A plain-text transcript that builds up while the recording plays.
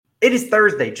It is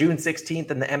Thursday, June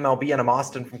 16th in the MLB, and I'm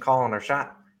Austin from Calling Our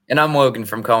Shot. And I'm Logan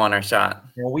from Calling Our Shot.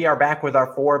 And we are back with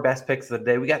our 4 best picks of the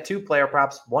day. We got 2 player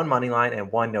props, 1 money line,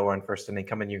 and 1 no run first inning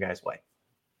coming your guys' way.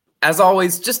 As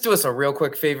always, just do us a real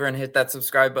quick favor and hit that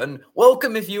subscribe button.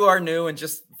 Welcome if you are new and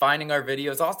just finding our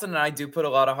videos. Austin and I do put a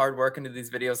lot of hard work into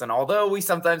these videos, and although we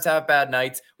sometimes have bad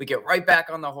nights, we get right back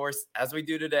on the horse as we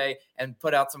do today and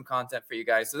put out some content for you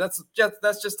guys. So that's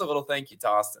just a little thank you to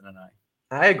Austin and I.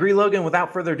 I agree, Logan.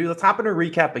 Without further ado, let's hop into a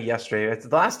recap of yesterday.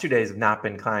 The last 2 days have not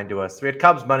been kind to us. We had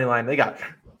Cubs money line. They got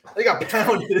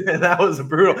pounded, and that was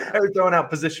brutal. They were throwing out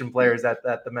position players at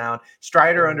the mound.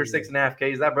 Strider under 6.5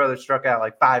 Ks. That brother struck out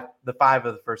like 5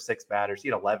 of the first 6 batters. He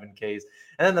had 11 Ks.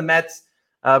 And then the Mets,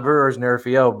 Brewers,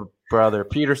 Nerfy. Oh, brother.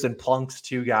 Peterson plunks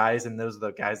 2 guys, and those are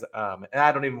the guys. And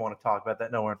I don't even want to talk about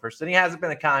that. No one first. And he hasn't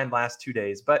been a kind last 2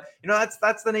 days. But,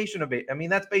 that's the nation of it. I mean,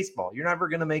 that's baseball. You're never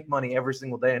going to make money every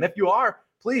single day. And if you are,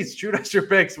 please shoot us your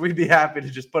picks. We'd be happy to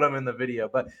just put them in the video.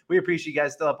 But we appreciate you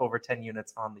guys still up over 10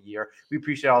 units on the year. We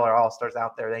appreciate all our All-Stars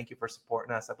out there. Thank you for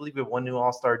supporting us. I believe we have 1 new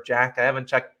All-Star, Jack. I haven't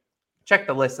checked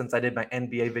the list since I did my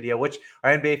NBA video, which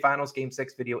our NBA Finals Game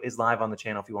 6 video is live on the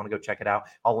channel if you want to go check it out.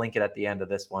 I'll link it at the end of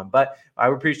this one. But I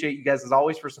appreciate you guys, as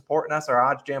always, for supporting us. Our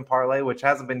Odds Jam Parlay, which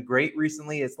hasn't been great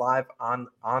recently, is live on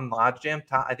Odds Jam.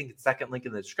 I think it's second link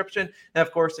in the description. And,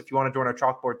 of course, if you want to join our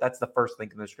chalkboard, that's the first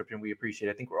link in the description. We appreciate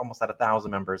it. I think we're almost at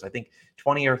 1,000 members. I think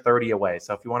 20 or 30 away.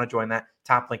 So if you want to join that,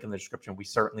 top link in the description. We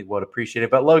certainly would appreciate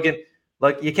it. But, Logan,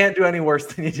 look, you can't do any worse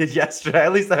than you did yesterday.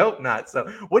 At least I hope not. So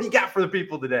what do you got for the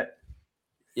people today?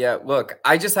 Yeah, look,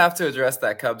 I just have to address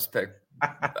that Cubs pick.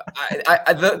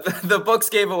 The books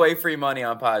gave away free money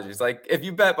on Padres. Like, if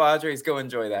you bet Padres, go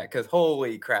enjoy that, because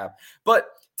holy crap. But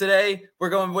today, we're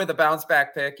going with a bounce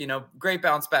back pick. Great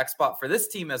bounce back spot for this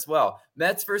team as well.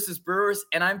 Mets versus Brewers,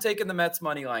 and I'm taking the Mets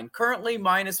money line. Currently,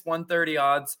 minus 130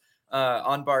 odds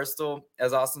on Barstool,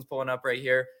 as Austin's pulling up right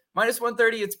here. Minus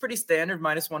 130, it's pretty standard.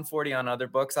 Minus 140 on other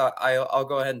books. I'll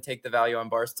go ahead and take the value on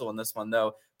Barstool in this one,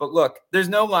 though. But look, there's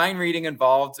no line reading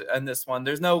involved in this one.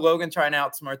 There's no Logan trying to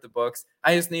outsmart the books.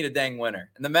 I just need a dang winner.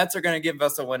 And the Mets are going to give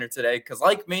us a winner today because,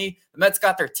 like me, the Mets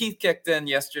got their teeth kicked in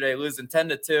yesterday, losing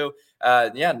 10-2.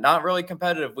 Not really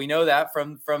competitive. We know that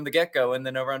from the get-go in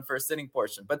the no-run first inning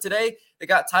portion. But today, they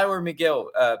got Tylor Megill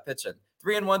pitching.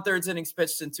 3 1/3 innings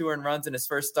pitched and 2 earned runs in his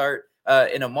first start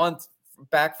in a month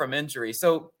back from injury.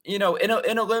 So, in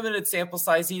a limited sample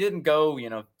size, he didn't go,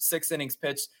 6 innings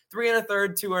pitched, 3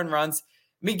 1/3, 2 earned runs.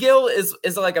 Megill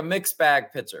is like a mixed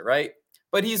bag pitcher, right?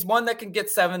 But he's one that can get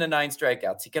 7 to 9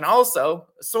 strikeouts. He can also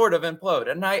sort of implode.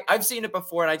 And I've seen it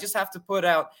before, and I just have to put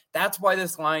out, that's why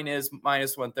this line is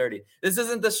minus 130. This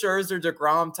isn't the Scherzer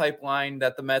DeGrom type line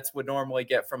that the Mets would normally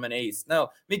get from an ace.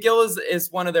 No, Megill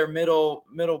is one of their middle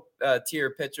tier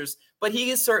pitchers, but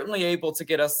he is certainly able to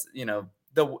get us,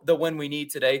 the win we need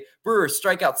today. Brewers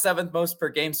strike out 7th most per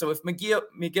game. So if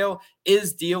Megill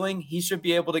is dealing, he should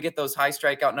be able to get those high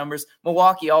strikeout numbers.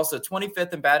 Milwaukee also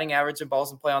 25th in batting average and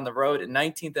balls in play on the road and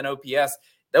 19th in OPS.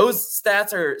 Those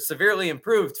stats are severely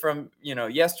improved from,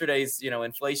 yesterday's,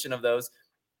 inflation of those.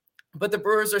 But the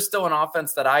Brewers are still an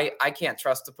offense that I can't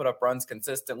trust to put up runs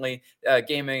consistently,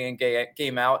 game in and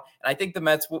game out. And I think the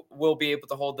Mets will be able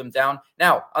to hold them down.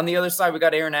 Now, on the other side, we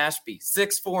got Aaron Ashby,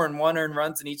 6-4 and 1 earned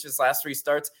runs in each of his last 3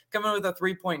 starts, coming with a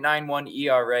 3.91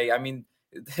 ERA. I mean,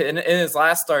 in his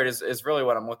last start is really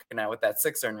what I'm looking at with that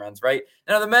 6 earned runs, right?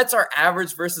 Now, the Mets are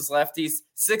average versus lefties,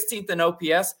 16th in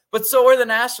OPS, but so are the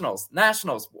Nationals.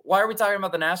 Why are we talking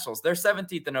about the Nationals? They're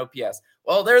 17th in OPS.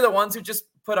 Well, they're the ones who just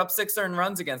put up 6 earned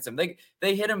runs against him.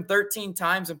 They hit him 13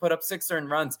 times and put up 6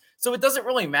 earned runs. So it doesn't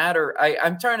really matter.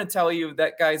 I'm trying to tell you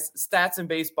that, guys, stats in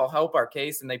baseball help our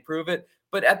case, and they prove it.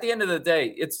 But at the end of the day,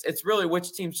 it's really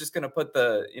which team's just going to put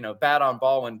the bat on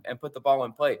ball and put the ball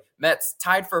in play. Mets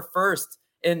tied for first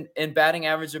in batting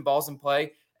average and balls in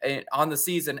play on the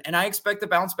season, and I expect to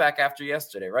bounce back after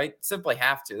yesterday, right? Simply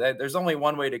have to. There's only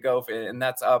one way to go, and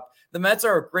that's up. The Mets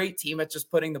are a great team at just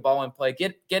putting the ball in play,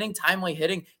 getting timely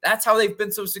hitting. That's how they've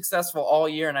been so successful all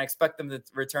year, and I expect them to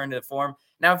return to form.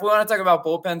 Now, if we want to talk about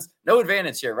bullpens, no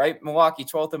advantage here, right? Milwaukee,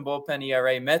 12th in bullpen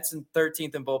ERA, Mets in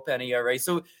 13th in bullpen ERA.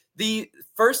 So the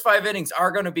first 5 innings are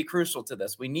going to be crucial to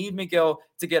this. We need Megill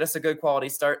to get us a good quality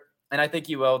start, and I think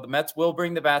he will. The Mets will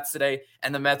bring the bats today,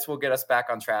 and the Mets will get us back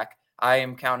on track. I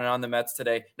am counting on the Mets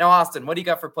today. Now, Austin, what do you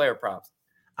got for player props?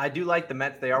 I do like the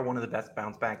Mets. They are one of the best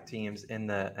bounce back teams in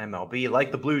the MLB.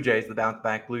 Like the Blue Jays, the bounce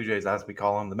back Blue Jays, as we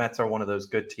call them. The Mets are one of those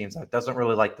good teams that doesn't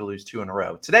really like to lose 2 in a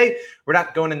row. Today, we're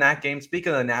not going in that game.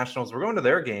 Speaking of the Nationals, we're going to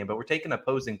their game, but we're taking an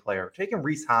opposing player. We're taking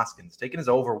Rhys Hoskins, taking his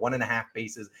over 1.5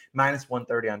 bases, minus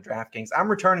 130 on DraftKings. I'm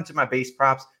returning to my base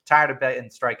props. tired of betting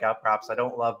strikeout props. I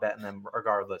don't love betting them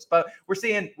regardless. But we're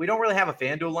seeing we don't really have a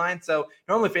FanDuel line. So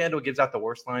normally FanDuel gives out the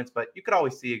worst lines, but you could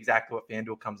always see exactly what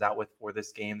FanDuel comes out with for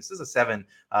this game. This is a 7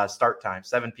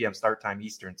 p.m. start time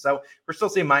Eastern. So we're still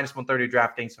seeing minus 130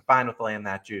 DraftKings, so fine with laying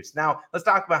that juice. Now, let's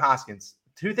talk about Hoskins.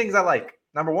 Two things I like.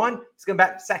 Number one, he's going to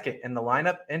bat second in the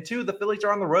lineup. And two, the Phillies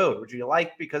are on the road, which you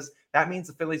like because that means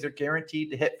the Phillies are guaranteed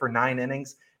to hit for 9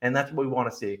 innings. And that's what we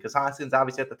want to see because Hoskins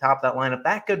obviously at the top of that lineup.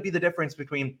 That could be the difference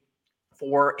between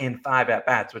 4 and 5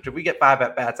 at-bats, which if we get 5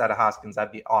 at-bats out of Hoskins,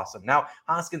 that'd be awesome. Now,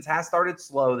 Hoskins has started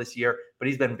slow this year, but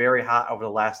he's been very hot over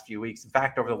the last few weeks. In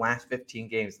fact, over the last 15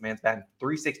 games, the man's batting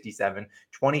 .367,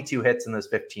 22 hits in those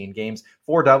 15 games,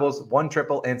 4 doubles, 1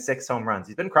 triple, and 6 home runs.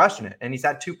 He's been crushing it, and he's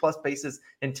had 2+ bases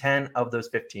in 10 of those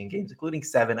 15 games, including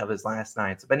 7 of his last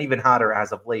 9. So been even hotter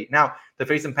as of late. Now, they're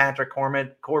facing Patrick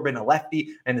Corbin, a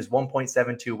lefty, and his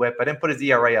 1.72 whip. I didn't put his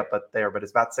ERA up there, but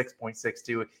it's about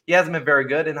 6.62. He hasn't been very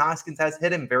good, and Hoskins has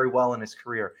hit him very well in his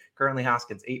career. Currently,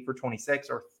 Hoskins 8 for 26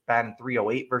 or batting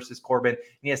 .308 versus Corbin, and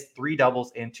he has 3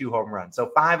 doubles and 2 home runs.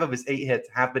 So 5 of his 8 hits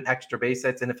have been extra base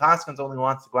hits. And if Hoskins only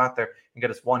wants to go out there and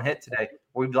get us 1 hit today,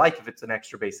 we'd like if it's an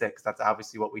extra base hit because that's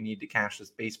obviously what we need to cash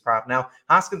this base prop. Now,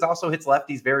 Hoskins also hits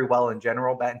lefties very well in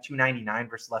general, batting .299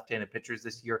 versus left-handed pitchers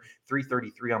this year,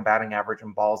 .333 on batting average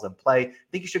and balls in play. I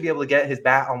think he should be able to get his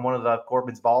bat on one of the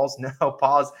Corbin's balls. No,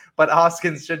 pause. But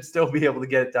Hoskins should still be able to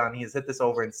get it done. He has hit this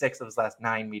over in 6 of his last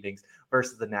 9 meetings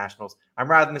versus the Nationals.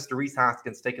 I'm rather Mr. Rhys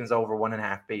Hoskins taking his over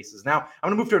 1.5 bases. Now, I'm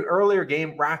going to move to an earlier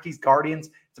game, Rockies-Guardians.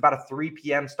 It's about a 3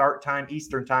 p.m. start time,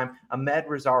 Eastern time. Amed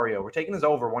Rosario. We're taking his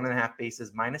over 1.5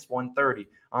 bases, minus 130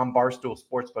 on Barstool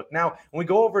Sportsbook. Now, when we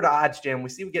go over to OddsJam, we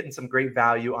see we're getting some great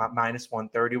value on minus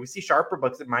 130. We see sharper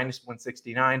books at minus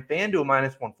 169, FanDuel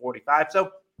minus 145.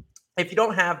 So if you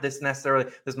don't have this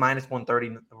necessarily, this minus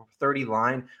 130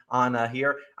 line on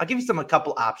here, I'll give you a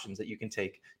couple options that you can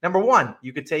take. Number one,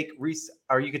 you could take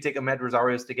Amed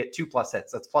Rosario's to get 2+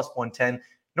 hits. That's plus 110.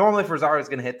 Normally, if Rosario is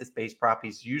going to hit this base prop,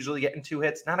 he's usually getting 2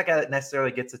 hits. Not a guy that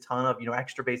necessarily gets a ton of,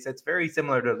 extra base hits. Very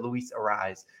similar to Luis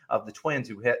Arraez of the Twins,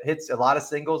 who hits a lot of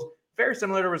singles. Very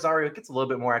similar to Rosario. Gets a little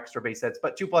bit more extra base hits,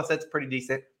 but 2+ hits, pretty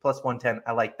decent. Plus 110,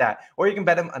 I like that. Or you can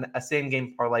bet him a same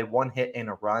game parlay, 1 hit and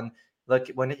a run. Look,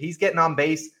 when he's getting on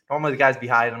base, normally the guys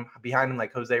behind him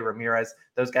like Jose Ramirez,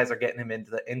 those guys are getting him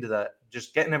into the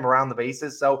just getting him around the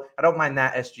bases. So I don't mind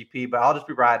that SGP, but I'll just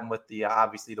be riding with the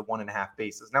obviously the 1.5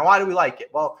 bases. Now, why do we like it?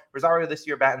 Well, Rosario this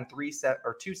year batting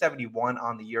 271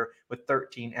 on the year with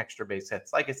 13 extra base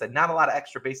hits. Like I said, not a lot of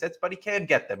extra base hits, but he can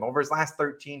get them. Over his last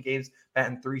 13 games,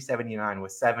 batting 379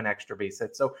 with 7 extra base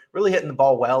hits. So really hitting the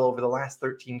ball well over the last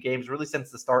 13 games, really since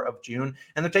the start of June.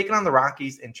 And they're taking on the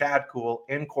Rockies in Chad Kuhl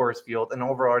in Coors Field and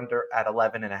over/under at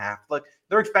 11.5. Look,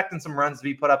 they're expecting some runs to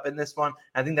be put up in this one.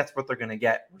 I think that's what they're going to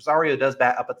get. Rosario does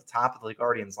bat up at the top of the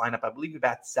Guardians lineup. I believe he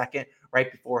bats second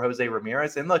right before Jose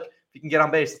Ramirez. And look, if you can get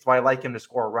on base, that's why I like him to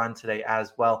score a run today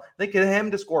as well. I think him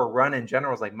to score a run in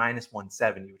general is like minus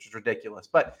 170, which is ridiculous.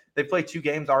 But they played 2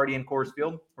 games already in Coors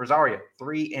Field. Rosario,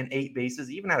 3 and 8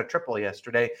 bases, even had a triple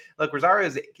yesterday. Look, Rosario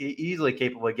is easily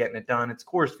capable of getting it done. It's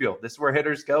Coors Field. This is where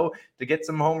hitters go to get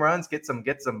some home runs, get some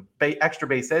extra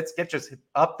base hits, get just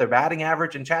up their batting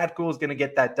average. And Chad Kuhl is going to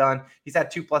get that done. He's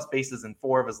had 2+ bases in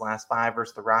 4 of his last 5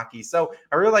 versus the Rockies. So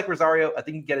I really like Rosario. I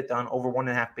think he can get it done over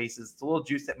 1.5 bases. It's a little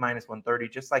juiced at minus 130,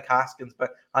 just like Hoskins,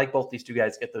 but I like both these two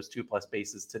guys get those 2+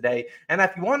 bases today. And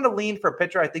if you wanted to lean for a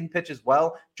pitcher, I think pitches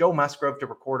well. Joe Musgrove to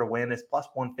record a win is plus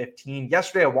 115.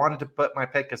 Yesterday, I wanted to put my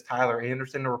pick as Tyler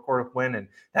Anderson to record a win, and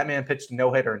that man pitched a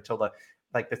no-hitter until the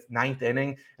 9th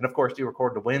inning. And of course, he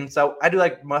recorded a win. So I do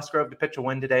like Musgrove to pitch a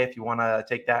win today if you want to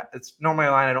take that. It's normally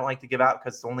a line I don't like to give out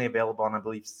because it's only available on, I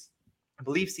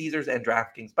believe Caesars and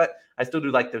DraftKings, but I still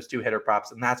do like those 2 hitter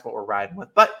props, and that's what we're riding with.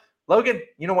 But Logan,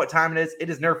 you know what time it is. It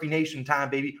is Nerfy Nation time,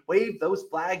 baby. Wave those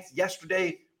flags.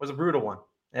 Yesterday was a brutal one.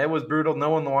 It was brutal. No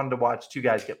one wanted to watch 2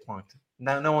 guys get plunked.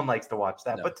 No one likes to watch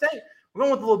that. No. But today, we're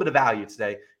going with a little bit of value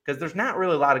today because there's not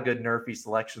really a lot of good Nerfy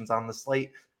selections on the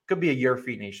slate. Could be a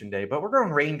Yerfy Nation day, but we're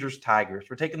going Rangers Tigers.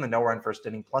 We're taking the no run first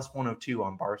inning plus 102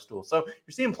 on Barstool. So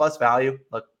you're seeing plus value.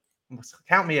 Look,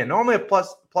 count me in. Normally a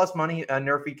plus money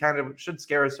Nerfy kind of should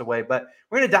scare us away, but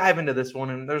we're going to dive into this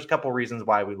one, and there's a couple reasons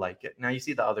why we like it. Now you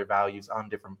see the other values on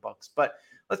different books, but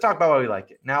let's talk about why we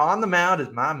like it. Now on the mound is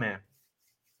my man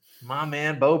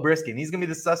Bo Briskin. He's going to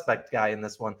be the suspect guy in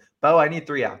this one. Bo, I need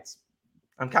 3 outs.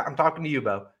 I'm talking to you,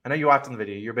 Bo. I know you're watching the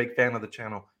video. You're a big fan of the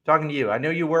channel. talking to you. I know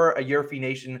you were a Yurfie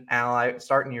Nation ally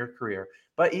starting your career,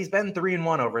 but he's been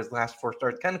 3-1 over his last 4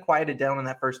 starts, kind of quieted down in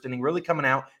that first inning, really coming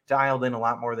out, dialed in a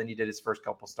lot more than he did his first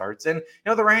couple starts. And,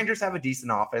 the Rangers have a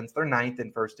decent offense. They're 9th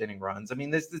in first inning runs. I mean,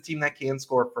 this is the team that can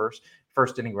score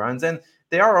first inning runs, and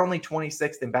they are only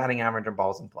 26th in batting average and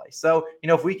balls in play. So,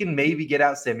 if we can maybe get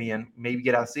out Semien, maybe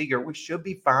get out Seager, we should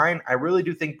be fine. I really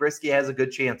do think Brieske has a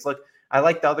good chance. Look, I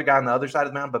like the other guy on the other side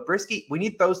of the mound, but Brieske, we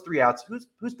need those 3 outs.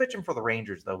 Who's pitching for the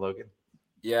Rangers, though, Logan?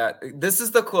 Yeah, this is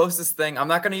the closest thing. I'm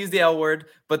not going to use the L word,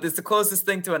 but it's the closest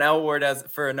thing to an L word as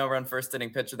for a no-run first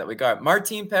inning pitcher that we got.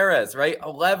 Martin Perez, right?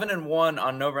 11-1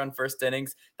 on no-run first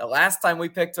innings. The last time we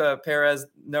picked a Perez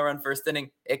no-run first inning,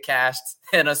 it cashed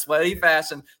in a sweaty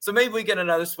fashion. So maybe we get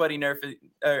another sweaty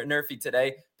nerfy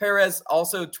today. Perez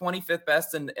also 25th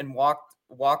best in walk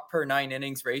per 9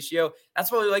 innings ratio.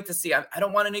 That's what we like to see. I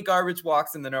don't want any garbage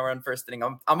walks in the no-run first inning.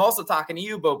 I'm also talking to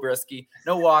you, Beau Brieske.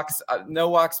 No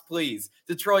walks, please.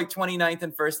 Detroit 29th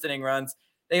in first inning runs.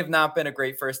 They have not been a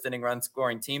great first inning run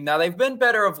scoring team. Now they've been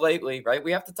better of lately, right?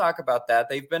 We have to talk about that.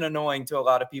 They've been annoying to a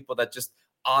lot of people that just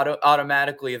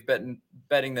automatically have been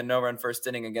betting the no-run first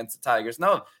inning against the Tigers.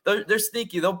 No, they're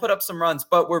sneaky. They'll put up some runs,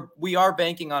 but we are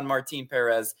banking on Martin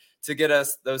Perez to get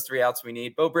us those 3 outs we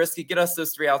need. Beau Brieske, get us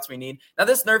those 3 outs we need. Now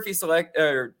this nerfy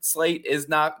slate is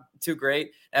not too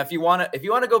great. Now if you want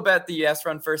to go bet the yes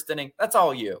run first inning, that's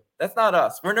all you. That's not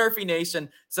us. We're Nerfy Nation.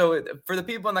 So for the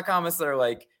people in the comments that are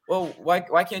like, well,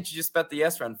 why can't you just bet the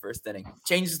yes run first inning?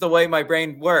 Changes the way my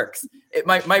brain works.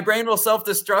 My brain will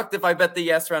self-destruct if I bet the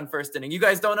yes run first inning. You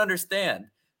guys don't understand.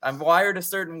 I'm wired a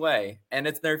certain way, and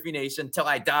it's Nerfy Nation till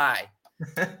I die.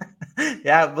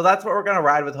 Yeah, well, that's what we're going to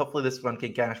ride with. Hopefully this one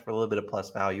can cash for a little bit of plus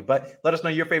value. But let us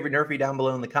know your favorite Nerfy down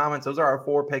below in the comments. Those are our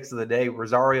 4 picks of the day.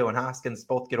 Rosario and Hoskins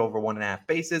both get over 1.5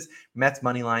 bases. Mets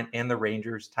money line and the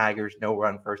Rangers, Tigers, no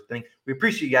run first inning. We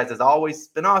appreciate you guys as always. It's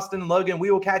been Austin and Logan. We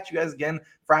will catch you guys again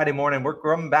Friday morning. We're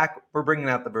coming back. We're bringing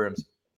out the brooms.